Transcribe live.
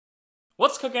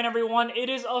What's cooking, everyone? It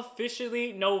is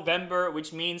officially November,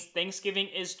 which means Thanksgiving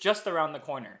is just around the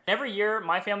corner. Every year,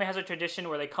 my family has a tradition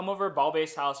where they come over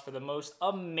Balbe's house for the most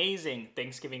amazing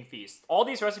Thanksgiving feast. All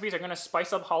these recipes are gonna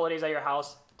spice up holidays at your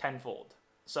house tenfold.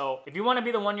 So if you wanna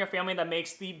be the one in your family that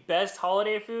makes the best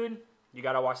holiday food, you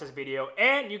gotta watch this video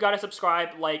and you gotta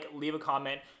subscribe, like, leave a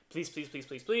comment. Please, please, please,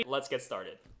 please, please. Let's get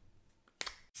started.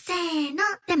 せーの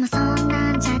でもそん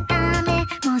なんじゃダメ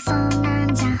もうそんな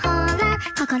んじゃほら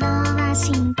心は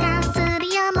進化する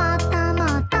よもっと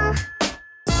もっと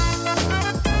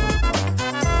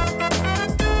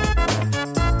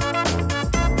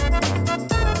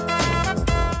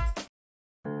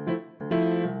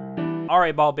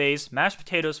Alright, Balbe's, mashed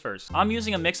potatoes first. I'm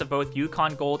using a mix of both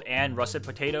Yukon Gold and Russet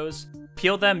Potatoes.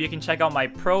 Peel them, you can check out my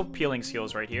pro peeling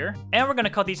skills right here. And we're gonna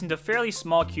cut these into fairly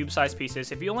small cube-sized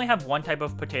pieces. If you only have one type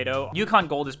of potato, Yukon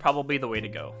Gold is probably the way to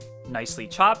go. Nicely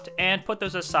chopped, and put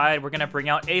those aside, we're gonna bring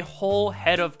out a whole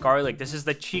head of garlic. This is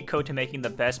the cheat code to making the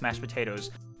best mashed potatoes.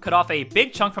 Cut off a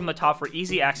big chunk from the top for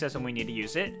easy access when we need to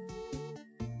use it.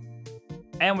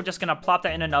 And we're just gonna plop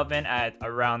that in an oven at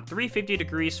around 350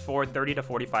 degrees for 30 to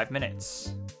 45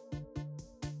 minutes.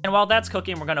 And while that's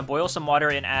cooking, we're gonna boil some water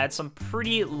and add some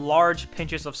pretty large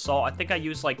pinches of salt. I think I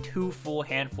used like 2 full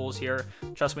handfuls here.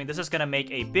 Trust me, this is gonna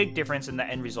make a big difference in the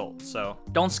end result, so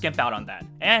don't skimp out on that.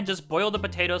 And just boil the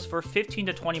potatoes for 15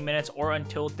 to 20 minutes or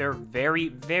until they're very,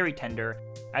 very tender.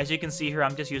 As you can see here,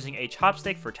 I'm just using a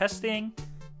chopstick for testing.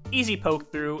 Easy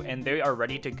poke through, and they are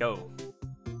ready to go.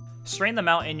 Strain them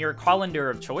out in your colander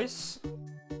of choice.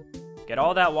 Get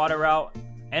all that water out,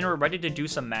 and we're ready to do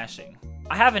some mashing.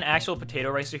 I have an actual potato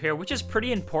ricer here, which is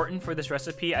pretty important for this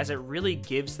recipe as it really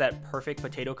gives that perfect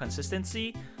potato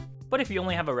consistency. But if you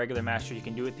only have a regular masher, you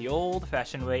can do it the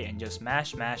old-fashioned way and just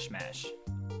mash, mash, mash.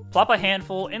 Plop a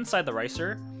handful inside the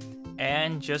ricer,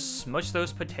 and just smush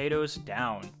those potatoes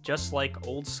down, just like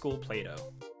old school Play-Doh.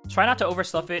 Try not to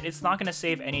overstuff it, it's not going to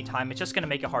save any time, it's just going to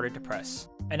make it harder to press.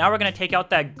 And now we're going to take out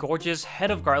that gorgeous head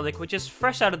of garlic, which is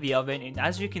fresh out of the oven, and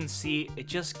as you can see, it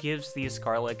just gives these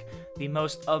garlic the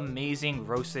most amazing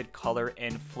roasted color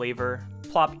and flavor.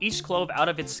 Plop each clove out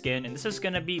of its skin, and this is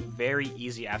going to be very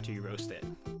easy after you roast it.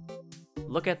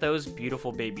 Look at those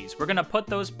beautiful babies. We're going to put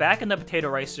those back in the potato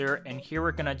ricer, and here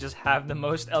we're going to just have the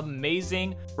most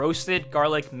amazing roasted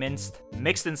garlic minced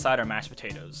mixed inside our mashed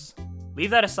potatoes. Leave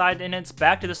that aside, and it's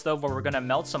back to the stove where we're going to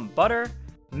melt some butter,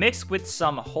 mix with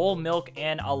some whole milk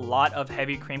and a lot of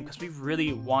heavy cream because we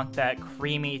really want that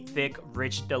creamy, thick,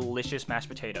 rich, delicious mashed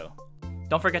potato.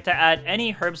 Don't forget to add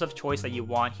any herbs of choice that you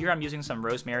want. Here I'm using some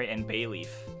rosemary and bay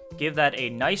leaf. Give that a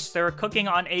nice stir, cooking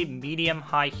on a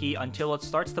medium-high heat until it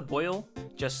starts to boil,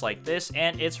 just like this,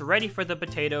 and it's ready for the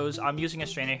potatoes. I'm using a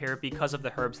strainer here because of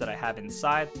the herbs that I have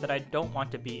inside that I don't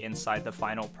want to be inside the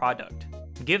final product.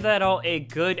 Give that all a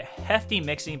good hefty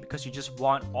mixing because you just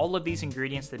want all of these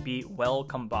ingredients to be well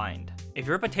combined. If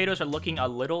your potatoes are looking a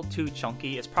little too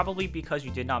chunky, it's probably because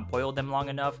you did not boil them long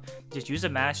enough. Just use a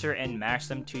masher and mash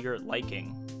them to your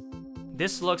liking.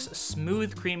 This looks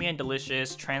smooth, creamy, and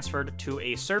delicious, transferred to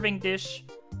a serving dish.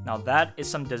 Now that is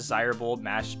some desirable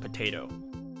mashed potato.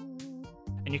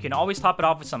 And you can always top it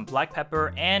off with some black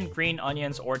pepper and green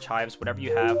onions or chives, whatever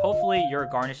you have. Hopefully your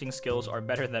garnishing skills are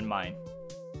better than mine.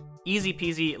 Easy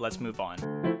peasy, let's move on.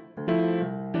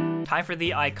 Time for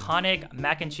the iconic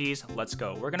mac and cheese, let's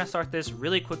go. We're gonna start this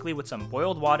really quickly with some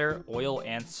boiled water, oil,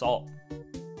 and salt.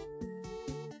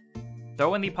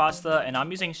 Throw in the pasta, and I'm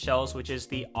using shells, which is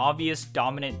the obvious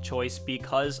dominant choice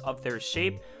because of their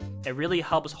shape. It really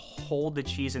helps hold the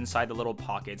cheese inside the little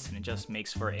pockets, and it just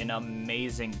makes for an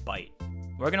amazing bite.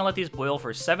 We're gonna let these boil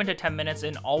for 7 to 10 minutes,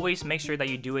 and always make sure that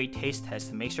you do a taste test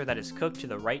to make sure that it's cooked to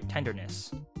the right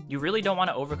tenderness. You really don't want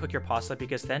to overcook your pasta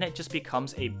because then it just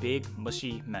becomes a big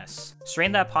mushy mess.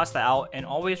 Strain that pasta out, and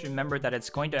always remember that it's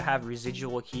going to have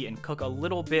residual heat and cook a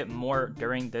little bit more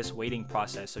during this waiting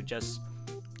process, so just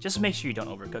make sure you don't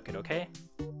overcook it, okay?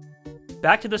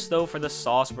 Back to the stove for the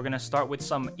sauce. We're gonna start with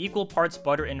some equal parts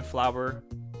butter and flour.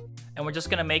 And we're just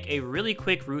gonna make a really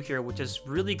quick roux here, which is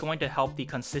really going to help the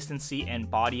consistency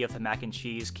and body of the mac and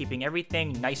cheese, keeping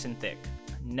everything nice and thick.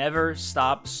 Never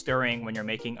stop stirring when you're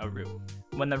making a roux.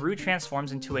 When the roux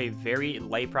transforms into a very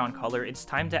light brown color, it's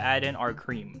time to add in our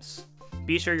creams.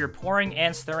 Be sure you're pouring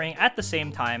and stirring at the same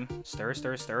time. Stir,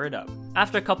 stir, stir it up.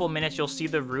 After a couple minutes, you'll see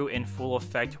the roux in full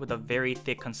effect with a very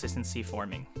thick consistency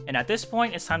forming. And at this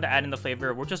point, it's time to add in the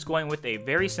flavor. We're just going with a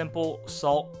very simple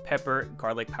salt, pepper,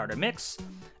 garlic powder mix,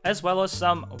 as well as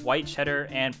some white cheddar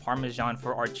and Parmesan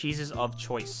for our cheeses of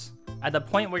choice. At the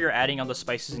point where you're adding all the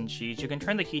spices and cheese, you can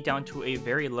turn the heat down to a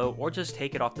very low or just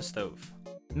take it off the stove.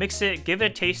 Mix it, give it a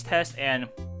taste test, and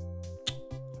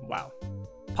wow.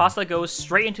 Pasta goes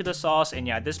straight into the sauce, and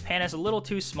yeah, this pan is a little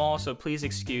too small, so please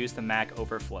excuse the mac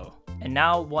overflow. And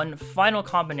now one final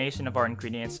combination of our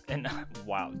ingredients, and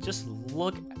wow, just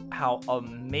look how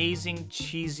amazing,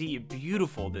 cheesy,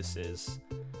 beautiful this is.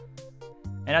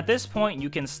 And at this point, you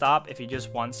can stop if you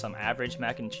just want some average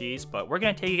mac and cheese, but we're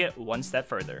gonna take it one step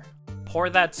further. Pour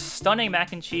that stunning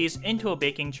mac and cheese into a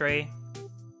baking tray.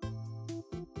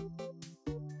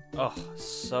 Oh,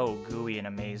 so gooey and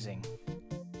amazing.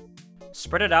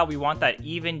 Spread it out, we want that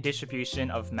even distribution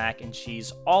of mac and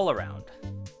cheese all around.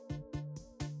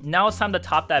 Now it's time to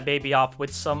top that baby off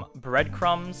with some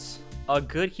breadcrumbs, a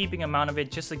good heaping amount of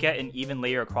it just to get an even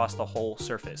layer across the whole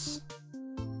surface.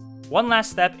 One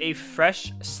last step, a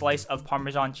fresh slice of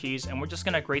Parmesan cheese, and we're just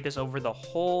gonna grate this over the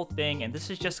whole thing, and this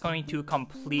is just going to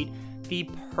complete the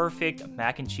perfect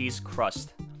mac and cheese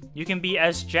crust. You can be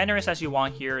as generous as you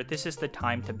want here, this is the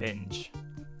time to binge.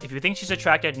 If you think she's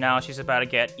attracted now, she's about to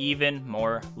get even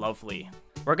more lovely.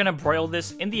 We're gonna broil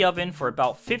this in the oven for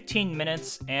about 15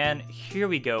 minutes, and here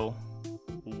we go.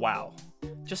 Wow.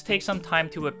 Just take some time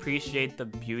to appreciate the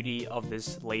beauty of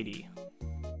this lady.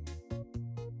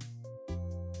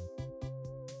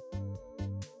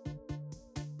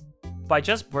 By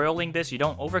just broiling this, you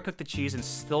don't overcook the cheese and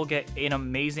still get an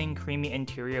amazing creamy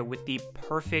interior with the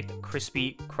perfect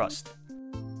crispy crust.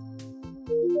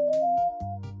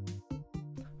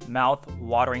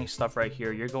 Mouth-watering stuff right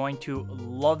here. You're going to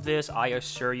love this, I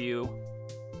assure you.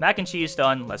 Mac and cheese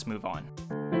done, let's move on.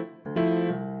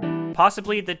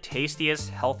 Possibly the tastiest,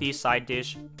 healthy side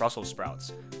dish, Brussels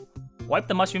sprouts. Wipe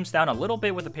the mushrooms down a little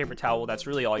bit with a paper towel, that's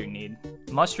really all you need.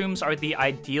 Mushrooms are the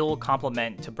ideal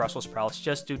complement to Brussels sprouts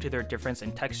just due to their difference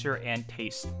in texture and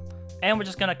taste. And we're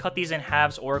just gonna cut these in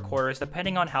halves or quarters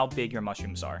depending on how big your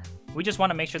mushrooms are. We just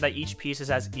wanna make sure that each piece is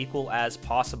as equal as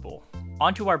possible.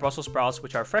 Onto our Brussels sprouts,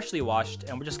 which are freshly washed,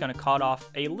 and we're just gonna cut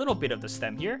off a little bit of the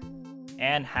stem here,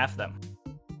 and half them.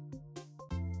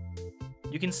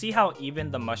 You can see how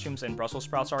even the mushrooms and Brussels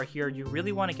sprouts are here. You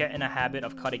really wanna get in a habit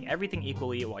of cutting everything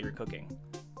equally while you're cooking.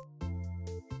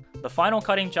 The final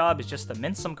cutting job is just to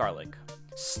mince some garlic.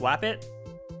 Slap it,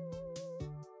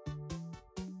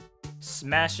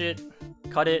 smash it,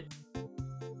 cut it,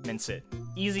 mince it.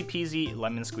 Easy peasy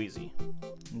lemon squeezy.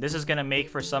 This is gonna make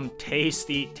for some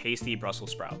tasty, tasty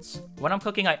Brussels sprouts. When I'm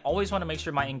cooking, I always wanna make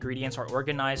sure my ingredients are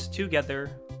organized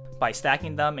together by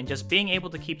stacking them and just being able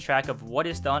to keep track of what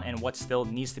is done and what still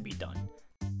needs to be done.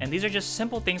 And these are just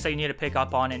simple things that you need to pick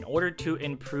up on in order to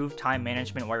improve time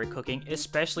management while you're cooking,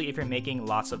 especially if you're making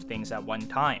lots of things at one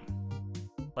time.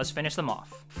 Let's finish them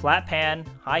off. Flat pan,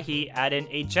 high heat, add in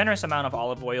a generous amount of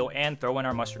olive oil and throw in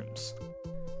our mushrooms.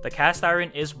 The cast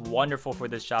iron is wonderful for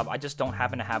this job, I just don't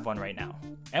happen to have one right now.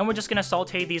 And we're just gonna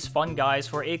saute these fun guys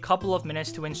for a couple of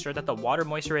minutes to ensure that the water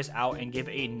moisture is out and give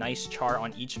a nice char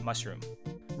on each mushroom.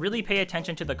 Really pay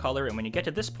attention to the color, and when you get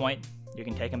to this point, you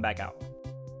can take them back out.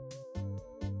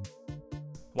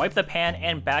 Wipe the pan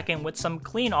and back in with some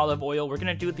clean olive oil. We're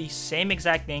gonna do the same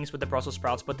exact things with the Brussels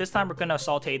sprouts, but this time we're gonna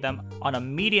saute them on a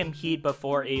medium heat but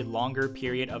for a longer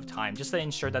period of time, just to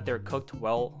ensure that they're cooked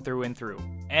well through and through.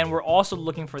 And we're also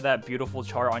looking for that beautiful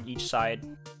char on each side.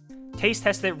 Taste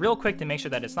test it real quick to make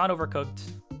sure that it's not overcooked.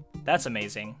 That's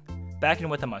amazing. Back in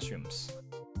with the mushrooms.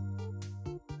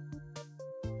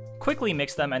 Quickly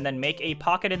mix them and then make a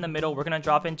pocket in the middle. We're gonna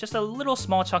drop in just a little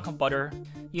small chunk of butter,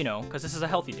 you know, because this is a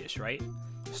healthy dish, right?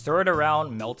 Stir it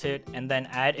around, melt it, and then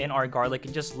add in our garlic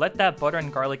and just let that butter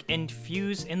and garlic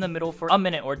infuse in the middle for a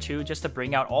minute or two just to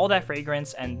bring out all that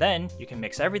fragrance, and then you can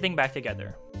mix everything back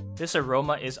together. This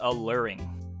aroma is alluring.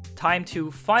 Time to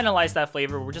finalize that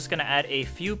flavor. We're just gonna add a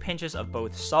few pinches of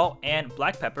both salt and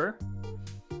black pepper,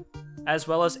 as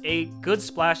well as a good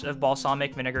splash of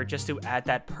balsamic vinegar just to add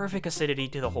that perfect acidity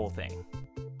to the whole thing.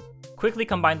 Quickly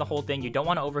combine the whole thing, you don't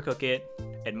want to overcook it.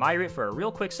 Admire it for a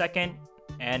real quick second,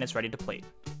 and it's ready to plate.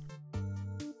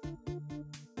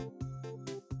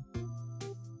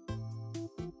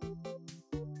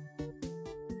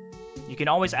 You can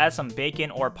always add some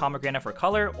bacon or pomegranate for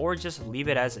color, or just leave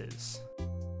it as is.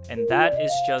 And that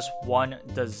is just one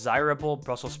desirable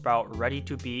Brussels sprout ready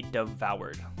to be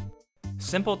devoured.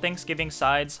 Simple Thanksgiving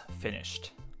sides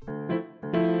finished.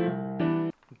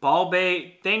 Ball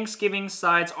Bay Thanksgiving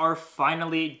sides are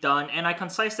finally done, and I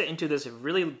concised it into this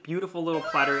really beautiful little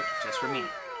platter just for me.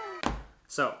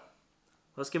 So,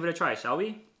 let's give it a try, shall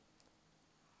we?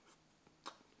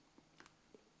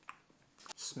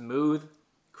 Smooth,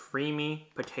 creamy,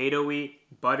 potatoey,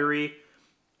 buttery.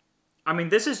 I mean,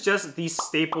 this is just the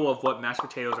staple of what mashed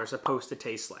potatoes are supposed to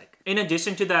taste like. In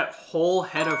addition to that whole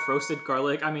head of roasted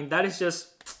garlic, I mean, that is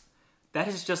just That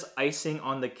is just icing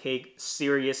on the cake,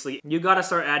 seriously. You gotta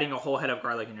start adding a whole head of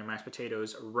garlic in your mashed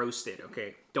potatoes, roasted,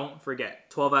 okay? Don't forget,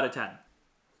 12 out of 10.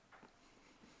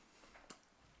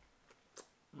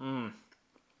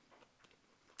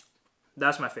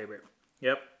 That's my favorite.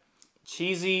 Yep.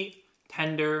 Cheesy,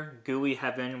 tender, gooey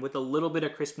heaven with a little bit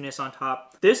of crispiness on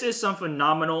top. This is some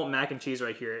phenomenal mac and cheese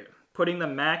right here. Putting the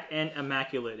mac in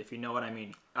immaculate, if you know what I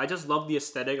mean. I just love the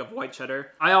aesthetic of white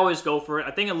cheddar. I always go for it.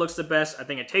 I think it looks the best. I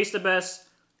think it tastes the best.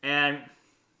 And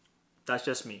that's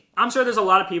just me. I'm sure there's a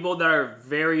lot of people that are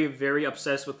very, very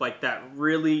obsessed with like that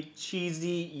really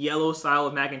cheesy yellow style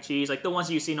of mac and cheese, like the ones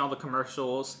you see in all the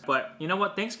commercials. But you know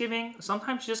what? Thanksgiving,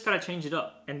 sometimes you just gotta change it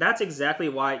up. And that's exactly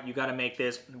why you gotta make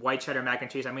this white cheddar mac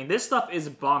and cheese. I mean, this stuff is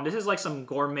bomb. This is like some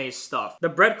gourmet stuff. The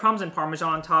breadcrumbs and Parmesan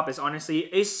on top is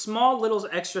honestly a small little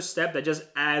extra step that just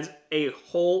adds a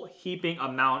whole heaping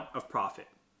amount of profit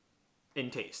in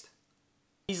taste.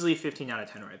 Easily 15 out of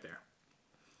 10 right there.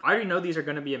 I already know these are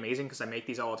going to be amazing because I make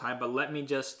these all the time, but let me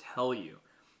just tell you.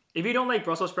 If you don't like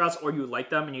Brussels sprouts or you like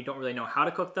them and you don't really know how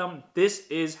to cook them, this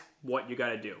is what you got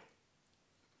to do.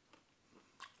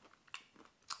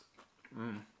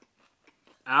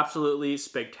 Absolutely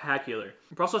spectacular.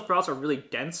 Brussels sprouts are really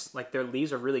dense, like their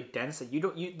leaves are really dense. That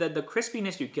the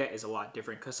crispiness you get is a lot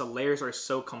different because the layers are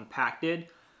so compacted.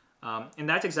 And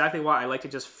that's exactly why I like to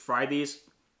just fry these,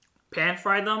 pan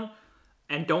fry them,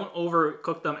 and don't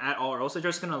overcook them at all, or else they're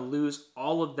just gonna lose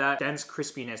all of that dense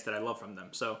crispiness that I love from them.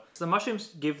 So the mushrooms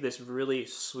give this really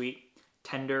sweet,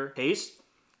 tender taste,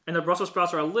 and the Brussels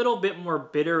sprouts are a little bit more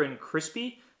bitter and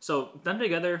crispy. So them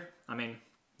together, I mean,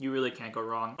 you really can't go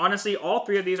wrong. Honestly, all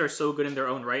three of these are so good in their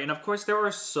own right, and of course there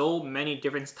are so many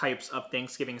different types of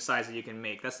Thanksgiving sides that you can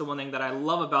make. That's the one thing that I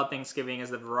love about Thanksgiving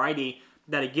is the variety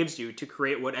that it gives you to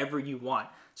create whatever you want.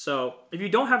 So if you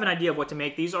don't have an idea of what to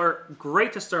make, these are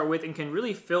great to start with and can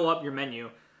really fill up your menu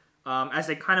as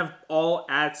they kind of all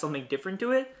add something different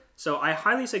to it. So I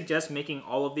highly suggest making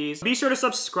all of these. Be sure to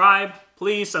subscribe.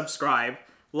 Please subscribe.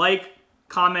 Like,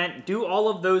 comment, do all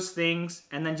of those things,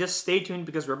 and then just stay tuned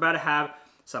because we're about to have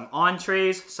some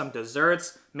entrees, some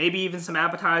desserts, maybe even some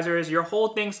appetizers. Your whole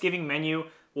Thanksgiving menu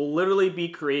will literally be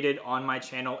created on my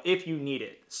channel if you need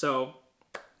it. So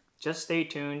just stay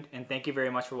tuned, and thank you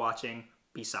very much for watching.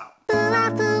 Peace out.